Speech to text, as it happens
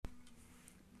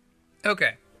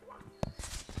Okay.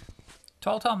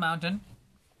 Tall Tall Mountain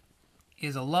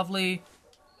is a lovely,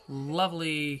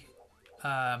 lovely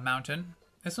mountain.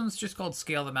 This one's just called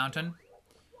Scale the Mountain.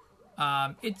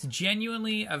 It's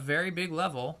genuinely a very big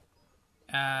level,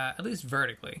 at least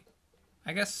vertically.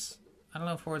 I guess, I don't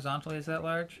know if horizontally is that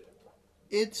large.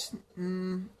 It's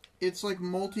it's like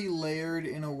multi-layered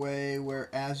in a way where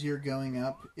as you're going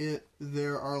up it,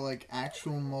 there are like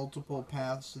actual multiple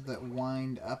paths that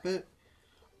wind up it.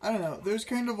 I don't know. There's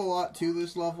kind of a lot to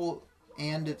this level,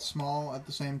 and it's small at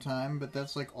the same time. But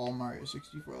that's like all Mario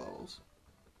 64 levels.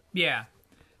 Yeah.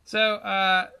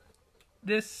 So,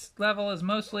 this level is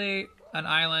mostly an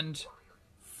island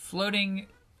floating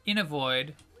in a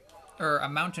void, or a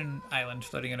mountain island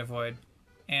floating in a void.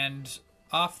 And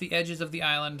off the edges of the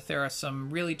island, there are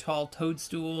some really tall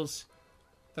toadstools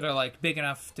that are like big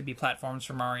enough to be platforms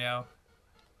for Mario.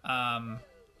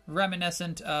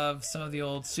 Reminiscent of some of the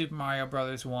old Super Mario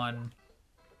Brothers 1.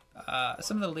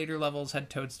 Some of the later levels had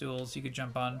toadstools you could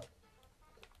jump on.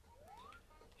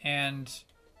 And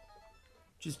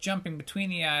just jumping between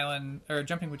the island, or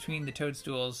jumping between the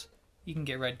toadstools, you can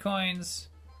get red coins.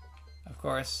 Of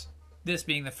course, this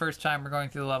being the first time we're going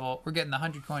through the level, we're getting the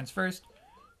 100 coins first.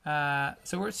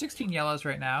 So we're at 16 yellows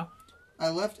right now. I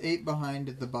left 8 behind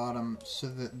at the bottom so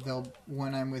that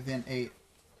when I'm within 8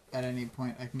 at any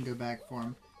point, I can go back for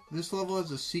them. This level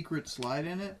has a secret slide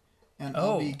in it, and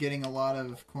I'll be getting a lot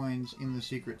of coins in the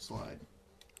secret slide.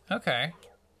 Okay.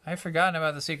 I've forgotten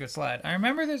about the secret slide. I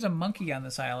remember there's a monkey on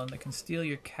this island that can steal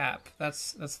your cap.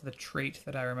 That's the trait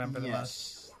that I remember the most.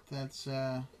 Yes, that's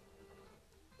a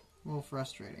little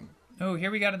frustrating. Oh,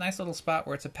 here we got a nice little spot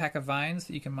where it's a pack of vines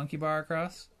that you can monkey bar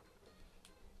across.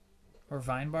 Or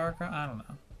vine bar across? I don't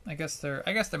know. I guess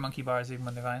they're monkey bars even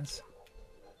when they're vines.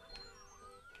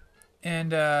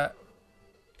 And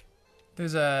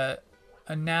there's a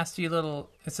nasty little...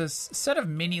 It's a set of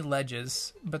mini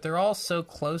ledges, but they're all so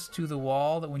close to the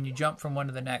wall that when you jump from one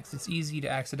to the next, it's easy to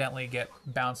accidentally get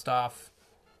bounced off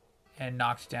and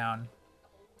knocked down.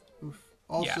 Oof.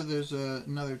 Also, there's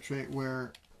another trait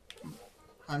where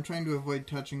I'm trying to avoid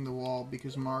touching the wall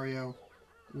because Mario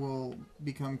will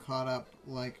become caught up,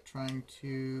 like, trying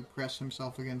to press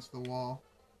himself against the wall.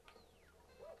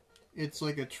 It's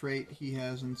like a trait he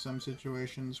has in some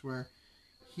situations where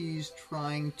he's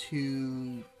trying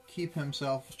to keep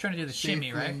himself He's trying to do the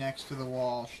shimmy, right? next to the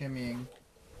wall, shimmying.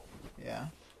 Yeah.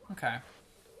 Okay.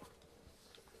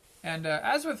 And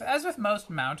as with most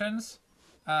mountains,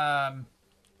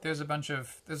 there's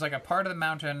like a part of the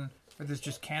mountain where there's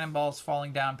just cannonballs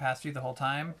falling down past you the whole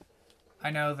time. I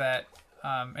know that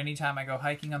anytime I go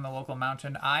hiking on the local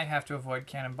mountain, I have to avoid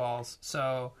cannonballs.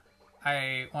 So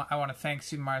I want to thank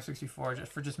Super Mario 64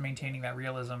 for just maintaining that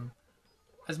realism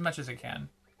as much as it can.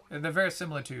 The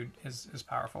verisimilitude is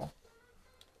powerful.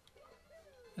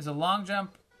 There's a long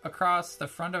jump across the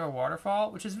front of a waterfall,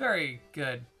 which is very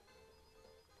good.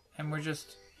 And we're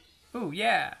just... Ooh,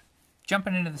 yeah!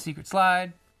 Jumping into the secret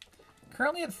slide.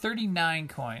 Currently at 39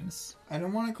 coins. I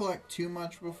don't want to collect too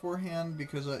much beforehand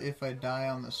because if I die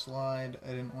on the slide, I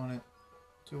didn't want it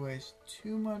to waste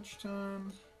too much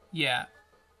time. Yeah.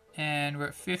 And we're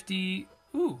at 50.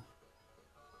 Ooh.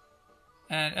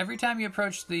 And every time you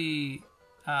approach the...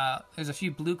 there's a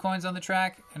few blue coins on the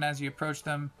track, and as you approach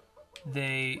them,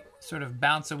 they sort of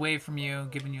bounce away from you,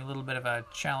 giving you a little bit of a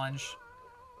challenge.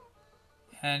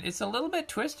 And it's a little bit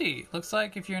twisty. Looks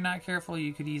like if you're not careful,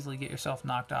 you could easily get yourself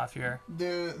knocked off here.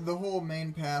 The whole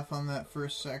main path on that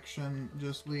first section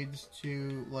just leads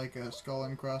to like a skull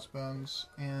and crossbones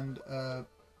and a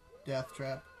death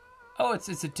trap. Oh,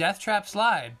 it's a death trap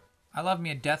slide. I love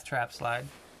me a death trap slide.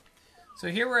 So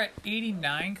here we're at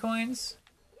 89 coins.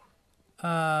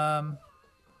 And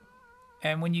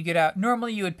when you get out,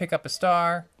 normally you would pick up a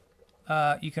star.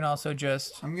 You can also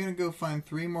just... I'm going to go find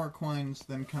 3 more coins,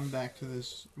 then come back to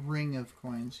this ring of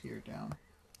coins here down.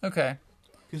 Okay.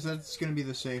 Because that's going to be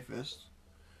the safest.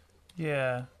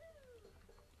 Yeah.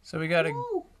 So we got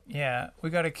to... Yeah. We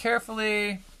got to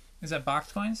carefully... Is that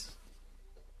box coins?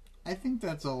 I think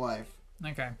that's a life.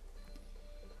 Okay.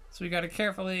 So we got to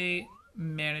carefully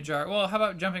manage our... Well, how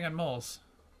about jumping on moles?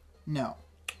 No.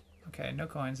 Okay, no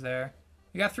coins there.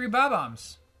 We got 3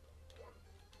 bob-ombs.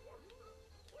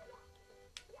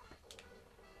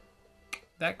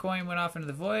 That coin went off into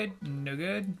the void. No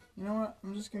good. You know what?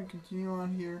 I'm just going to continue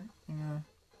on here.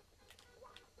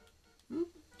 Oop,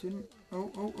 didn't...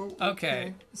 Oh.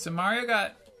 Okay. So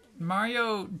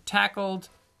Mario tackled,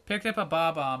 picked up a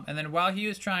bob-omb, and then while he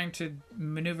was trying to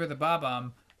maneuver the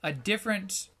bob-omb, a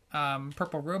different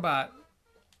purple robot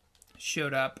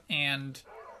showed up and,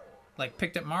 like,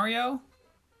 picked up Mario.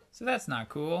 So that's not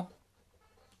cool.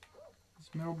 Is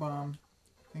Middle bomb.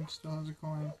 I think still has a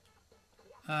coin.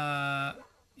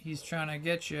 He's trying to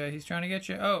get you. He's trying to get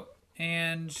you. Oh,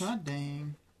 and God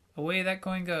dang. away that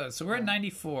coin goes. So we're at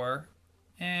 94,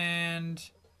 and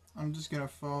I'm just gonna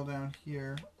fall down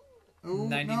here. Oh,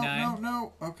 99.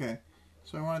 no. Okay.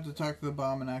 So I wanted to talk to the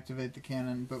bomb and activate the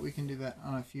cannon, but we can do that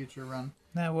on a future run.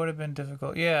 that would have been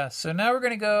difficult. Yeah. So now we're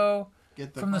gonna go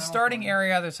Get from the final starting coin.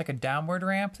 area. There's like a downward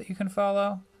ramp that you can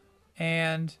follow,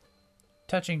 and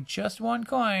touching just one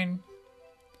coin.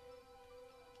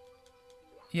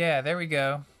 Yeah, there we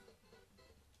go.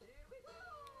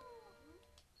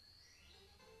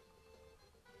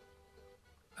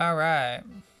 All right.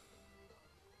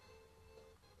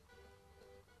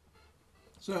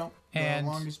 So, And-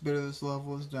 the longest bit of this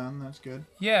level is done. That's good.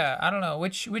 Yeah, I don't know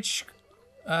which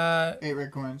 8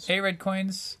 red coins. 8 red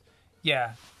coins.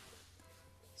 Yeah.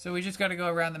 So we just got to go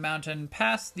around the mountain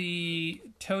past the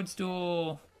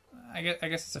toadstool. I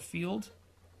guess it's a field.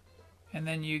 And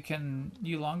then you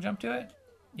long jump to it?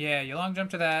 Yeah, you long jump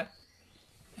to that.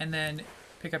 And then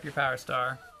pick up your power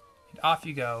star. And off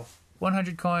you go.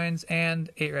 100 coins and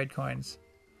 8 red coins.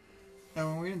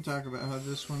 Oh, and we didn't talk about how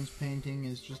this one's painting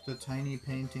is just a tiny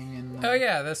painting and Oh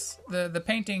yeah, the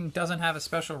painting doesn't have a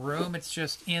special room. It's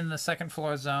just in the second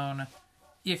floor zone.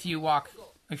 If you walk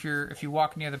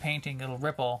near the painting, it'll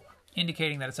ripple,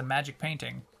 indicating that it's a magic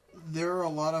painting. there are a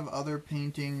lot of other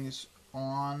paintings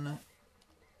on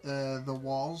the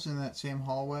walls in that same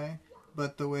hallway,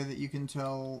 but the way that you can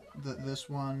tell that this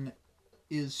one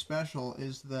is special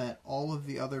is that all of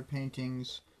the other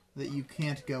paintings that you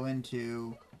can't go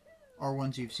into are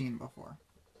ones you've seen before.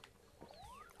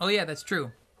 Oh yeah, that's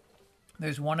true.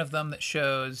 There's one of them that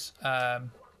shows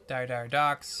Dire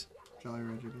Docks. Jolly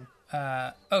Roger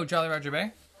Bay. Jolly Roger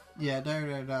Bay. Yeah,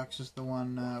 Dire Docks is the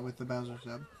one with the Bowser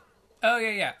sub. Oh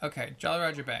yeah. Okay, Jolly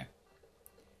Roger Bay.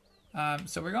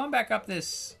 So we're going back up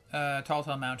this tall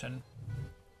mountain,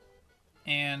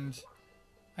 and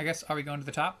I guess are we going to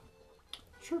the top?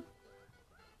 Sure.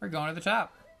 We're going to the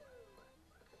top.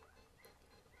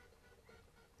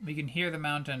 We can hear the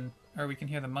mountain, or we can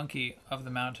hear the monkey of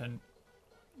the mountain.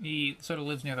 He sort of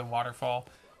lives near the waterfall.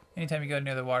 Anytime you go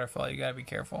near the waterfall, you gotta be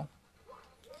careful.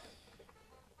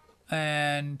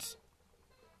 And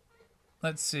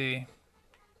let's see.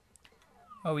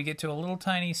 Oh, we get to a little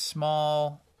tiny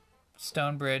small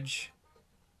stone bridge.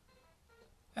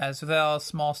 As with all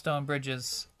small stone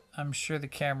bridges, I'm sure the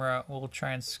camera will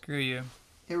try and screw you.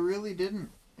 It really didn't.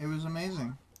 It was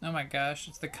amazing. Oh my gosh,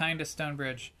 it's the kindest stone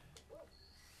bridge.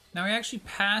 Now we actually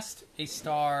passed a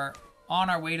star on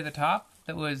our way to the top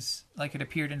that was like it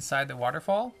appeared inside the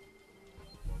waterfall.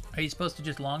 Are you supposed to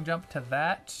just long jump to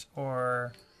that,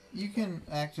 or? You can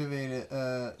activate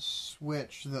a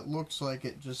switch that looks like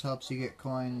it just helps you get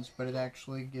coins, but it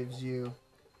actually gives you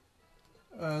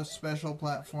a special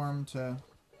platform to...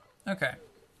 Okay.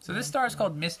 So this star is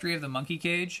called Mystery of the Monkey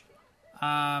Cage.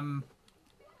 I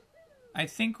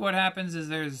think what happens is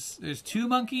there's 2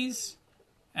 monkeys,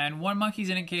 and one monkey's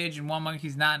in a cage and one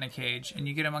monkey's not in a cage, and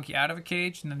you get a monkey out of a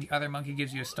cage, and then the other monkey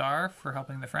gives you a star for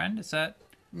helping the friend. Is that?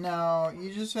 No,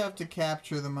 you just have to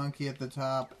capture the monkey at the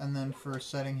top, and then for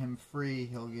setting him free,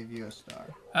 he'll give you a star.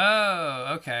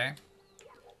 Oh, okay.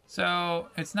 So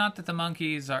it's not that the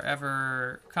monkeys are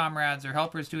ever comrades or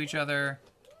helpers to each other.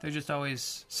 They're just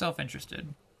always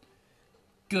self-interested.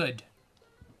 Good.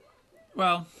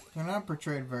 Well, They're not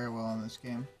portrayed very well in this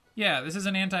game. yeah, this is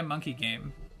an anti-monkey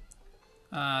game.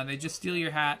 They just steal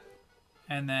your hat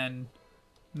and then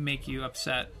make you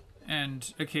upset.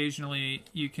 And occasionally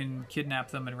you can kidnap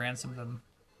them and ransom them.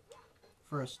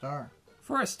 For a star.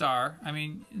 For a star. I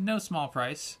mean, no small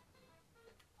price.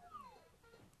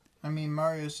 I mean,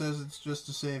 Mario says it's just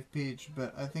to save Peach,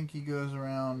 but I think he goes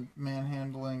around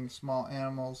manhandling small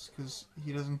animals because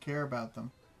he doesn't care about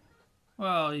them.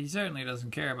 Well, he certainly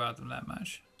doesn't care about them that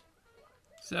much.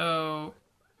 So...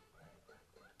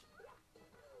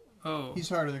 Oh. He's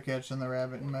harder to catch than the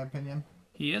rabbit, in my opinion.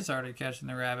 He is harder to catch than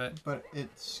the rabbit. But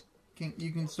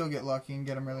you can still get lucky and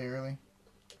get them really early.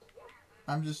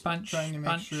 I'm just trying to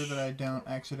make sure that I don't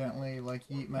accidentally,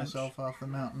 yeet myself off the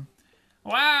mountain.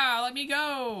 Wow, let me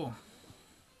go!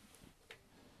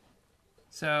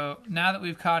 So, now that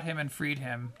we've caught him and freed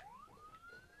him,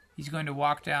 he's going to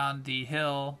walk down the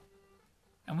hill,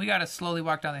 and we gotta slowly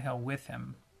walk down the hill with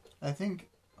him. I think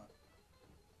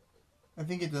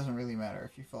it doesn't really matter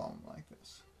if you follow him like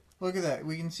this. Look at that.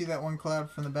 We can see that one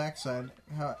cloud from the backside.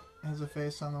 How it has a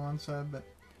face on the one side, but...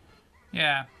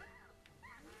 Yeah.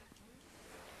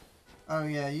 Oh,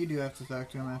 yeah, you do have to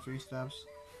talk to him after he stops.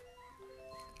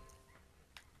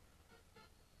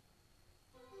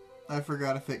 I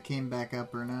forgot if it came back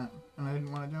up or not, and I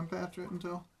didn't want to jump after it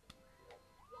until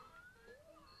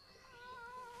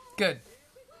Good.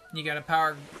 You got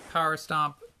to power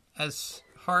stomp as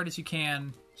hard as you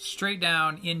can, straight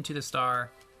down into the star,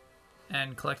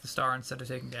 and collect the star instead of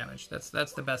taking damage. That's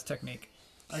the best technique.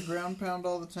 I ground pound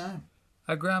all the time.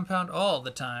 I ground pound all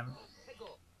the time.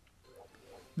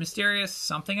 Mysterious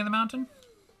something in the mountain?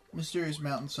 Mysterious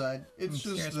mountainside. It's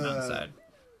Mysterious just the mountainside.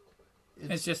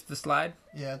 It's just the slide?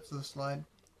 Yeah, it's the slide.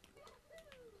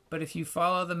 But if you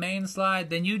follow the main slide,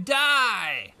 then you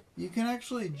die! You can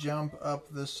actually jump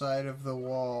up the side of the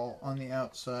wall on the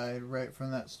outside right from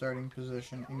that starting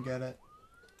position and get it.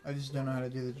 I just don't know how to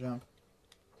do the jump.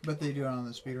 But they do it on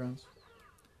the speedruns.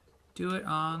 Do it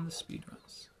on the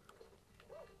speedruns.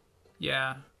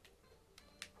 Yeah.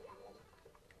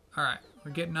 Alright,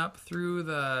 we're getting up through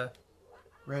the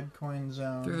red coin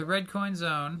zone. Through the red coin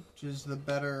zone. Which is the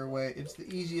better way. It's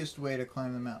the easiest way to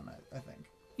climb the mountain, I think.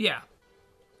 Yeah.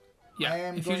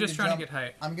 Yeah, if you're just trying to get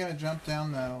height. I'm going to jump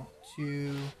down, though,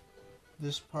 to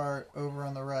this part over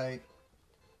on the right.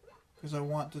 Because I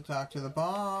want to talk to the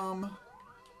bomb.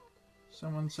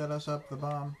 Someone set us up the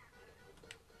bomb.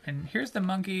 And here's the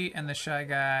monkey and the shy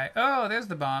guy. Oh, there's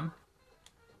the bomb.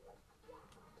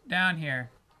 Down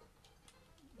here.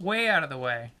 Way out of the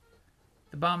way.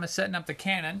 The bomb is setting up the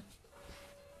cannon.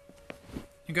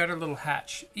 You got our little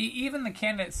hatch. Even the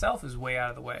cannon itself is way out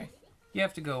of the way. You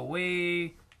have to go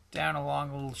way down along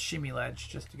a little shimmy ledge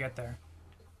just to get there.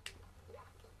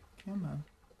 Come on.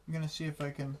 I'm going to see if I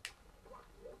can...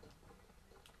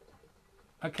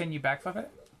 Can you backflip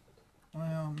it?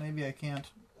 Well, maybe I can't.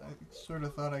 I sort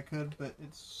of thought I could, but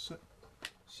it's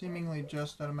seemingly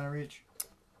just out of my reach.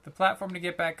 The platform to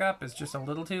get back up is just a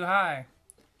little too high.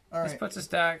 All this right. puts us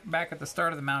back at the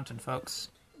start of the mountain, folks.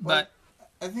 Well,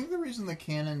 I think the reason the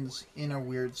cannon's in a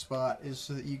weird spot is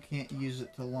so that you can't use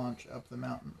it to launch up the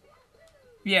mountain.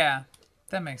 Yeah,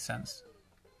 that makes sense.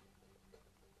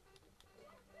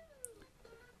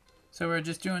 So we're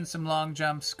just doing some long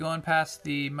jumps, going past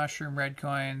the mushroom red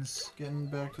coins. Getting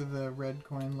back to the red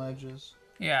coin ledges.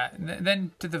 Yeah,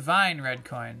 then to the vine red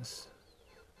coins.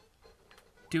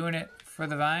 Doing it for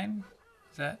the vine?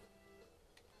 Is that...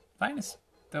 Vine is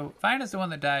the one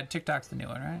that died. TikTok's the new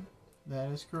one, right? That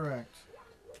is correct.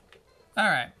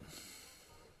 Alright.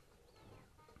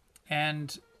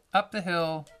 And up the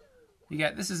hill, you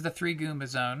got... This is the 3 Goomba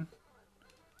zone.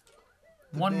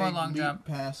 One more long jump.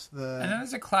 Past the... And then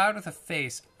there's a cloud with a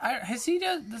face.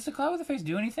 Does the cloud with a face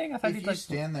do anything? I thought if you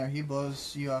stand there, he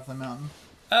blows you off the mountain.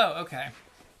 Oh, okay.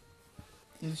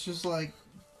 It's just like,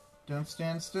 don't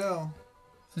stand still.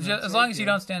 So as long as you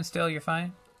don't stand still, you're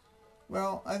fine?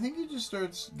 Well, I think he just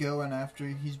starts going after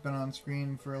he's been on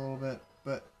screen for a little bit.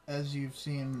 But as you've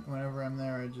seen, whenever I'm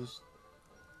there, I just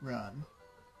run.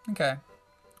 Okay.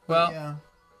 Well, yeah.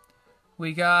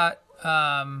 We got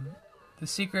the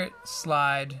secret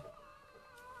slide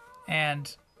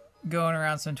and going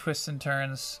around some twists and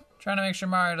turns, trying to make sure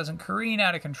Mario doesn't careen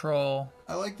out of control.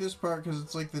 I like this part because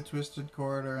it's like the twisted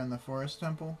corridor in the forest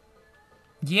temple.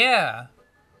 Yeah.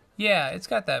 Yeah, it's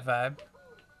got that vibe.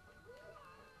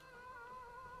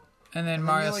 And then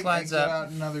Mario slides up. Out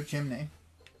another chimney.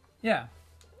 Yeah.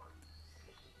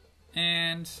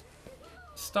 And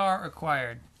star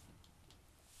acquired.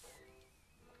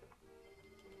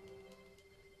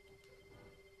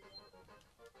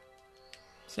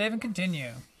 Save and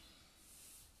continue.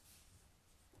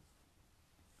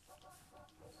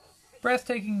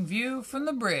 Breathtaking view from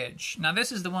the bridge. Now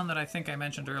this is the one that I think I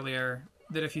mentioned earlier,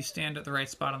 that if you stand at the right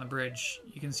spot on the bridge,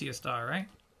 you can see a star, right?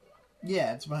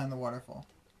 Yeah, it's behind the waterfall.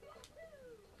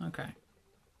 Okay.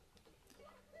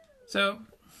 So,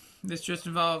 this just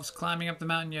involves climbing up the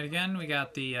mountain yet again. We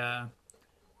got the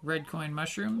red coin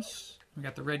mushrooms. We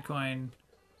got the red coin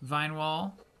vine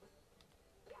wall.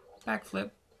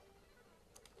 Backflip.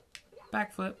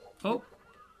 Backflip. Oh!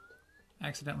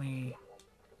 Accidentally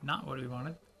not what we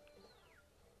wanted.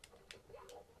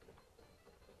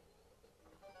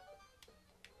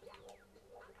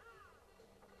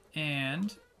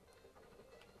 And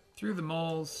through the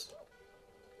moles,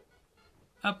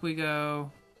 up we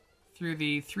go through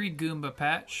the 3 Goomba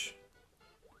patch.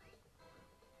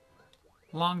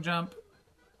 Long jump,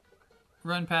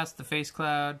 run past the face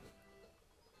cloud,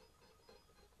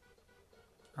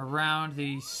 around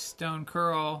the stone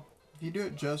curl. If you do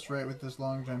it just right with this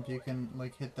long jump, you can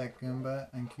like hit that Goomba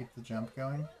and keep the jump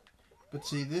going. But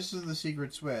see, this is the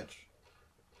secret switch.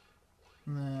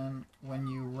 And then when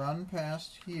you run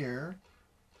past here,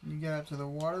 you get out to the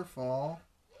waterfall.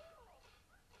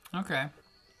 Okay.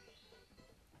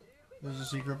 There's a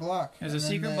secret block. There's a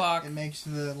secret block. It makes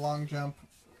the long jump,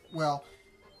 well,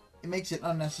 it makes it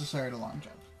unnecessary to long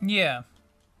jump. Yeah.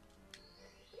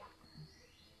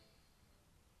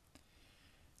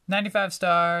 95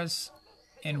 stars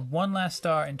and one last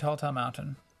star in Tall Tall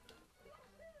Mountain.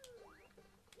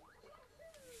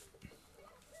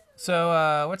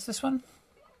 So, what's this one?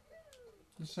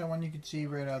 This is that one you could see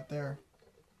right out there.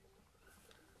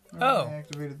 Oh. I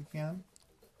activated the cannon.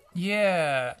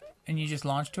 Yeah. And you just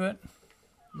launched to it?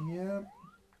 Yep.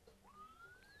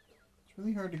 It's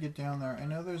really hard to get down there. I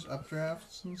know there's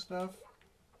updrafts and stuff,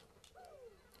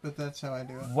 but that's how I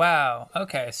do it. Wow.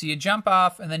 Okay, so you jump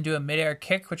off and then do a midair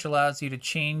kick, which allows you to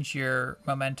change your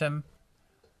momentum.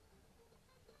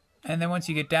 And then once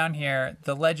you get down here,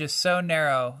 the ledge is so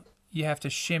narrow, you have to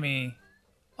shimmy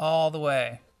all the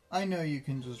way. I know you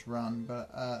can just run,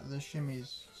 but the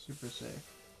shimmy's super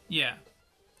safe. Yeah.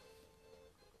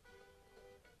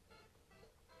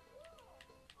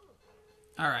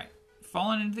 Alright.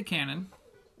 Falling into the cannon.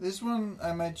 This one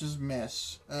I might just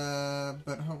miss,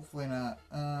 but hopefully not.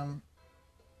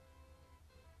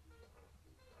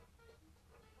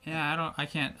 Yeah, I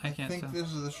can't. I think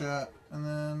this is the shot, and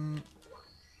then...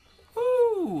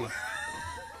 Woo!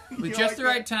 With just like the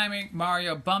right timing,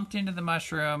 Mario bumped into the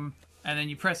mushroom, and then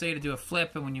you press A to do a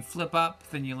flip, and when you flip up,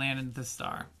 then you land into the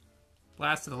star.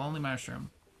 Blast of the Lonely Mushroom.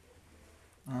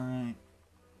 Alright.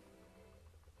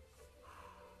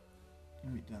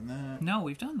 Have we done that? No,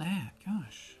 we've done that.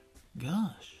 Gosh.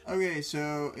 Okay,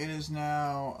 so it is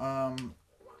now,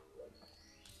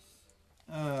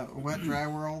 Wet Dry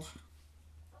World.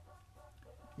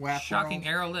 WAP Shocking World.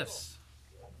 arrow lifts.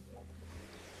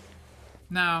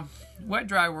 Now, Wet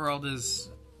Dry World is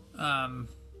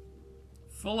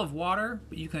full of water,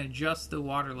 but you can adjust the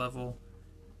water level.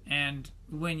 And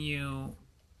when you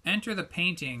enter the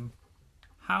painting,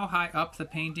 how high up the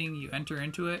painting you enter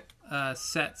into it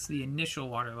sets the initial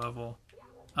water level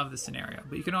of the scenario.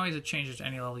 But you can always change it to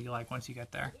any level you like once you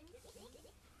get there.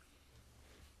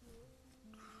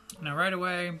 Now, right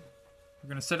away, we're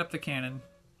going to set up the cannon.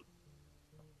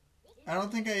 I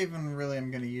don't think I even really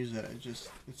am going to use it.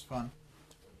 It's fun.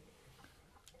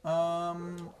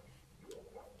 I'm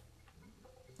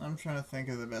trying to think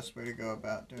of the best way to go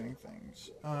about doing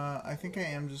things. I think I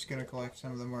am just going to collect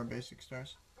some of the more basic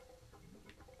stars.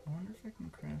 I wonder if I can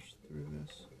crash through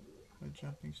this by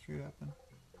jumping straight up and...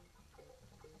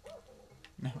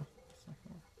 No, that's not going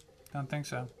to work. Don't think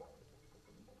so.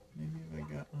 Maybe if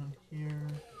I got on here...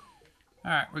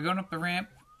 Alright, we're going up the ramp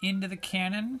into the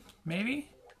cannon,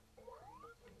 maybe?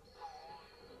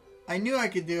 I knew I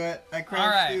could do it. I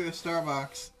crashed through a star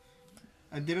box.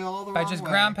 I did it all the wrong way. By just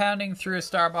ground pounding through a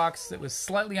star box that was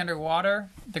slightly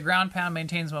underwater, the ground pound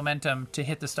maintains momentum to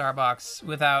hit the star box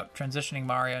without transitioning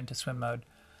Mario into swim mode.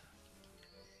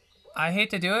 I hate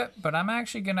to do it, but I'm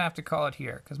actually going to have to call it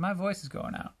here, because my voice is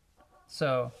going out.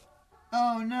 So...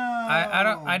 Oh no!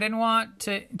 I didn't want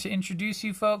to introduce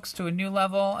you folks to a new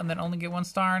level and then only get one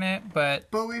star in it, but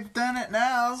we've done it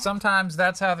now. Sometimes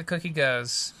that's how the cookie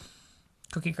goes.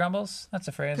 Cookie crumbles? That's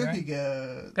a phrase, right? Cookie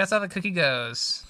goes. That's how the cookie goes.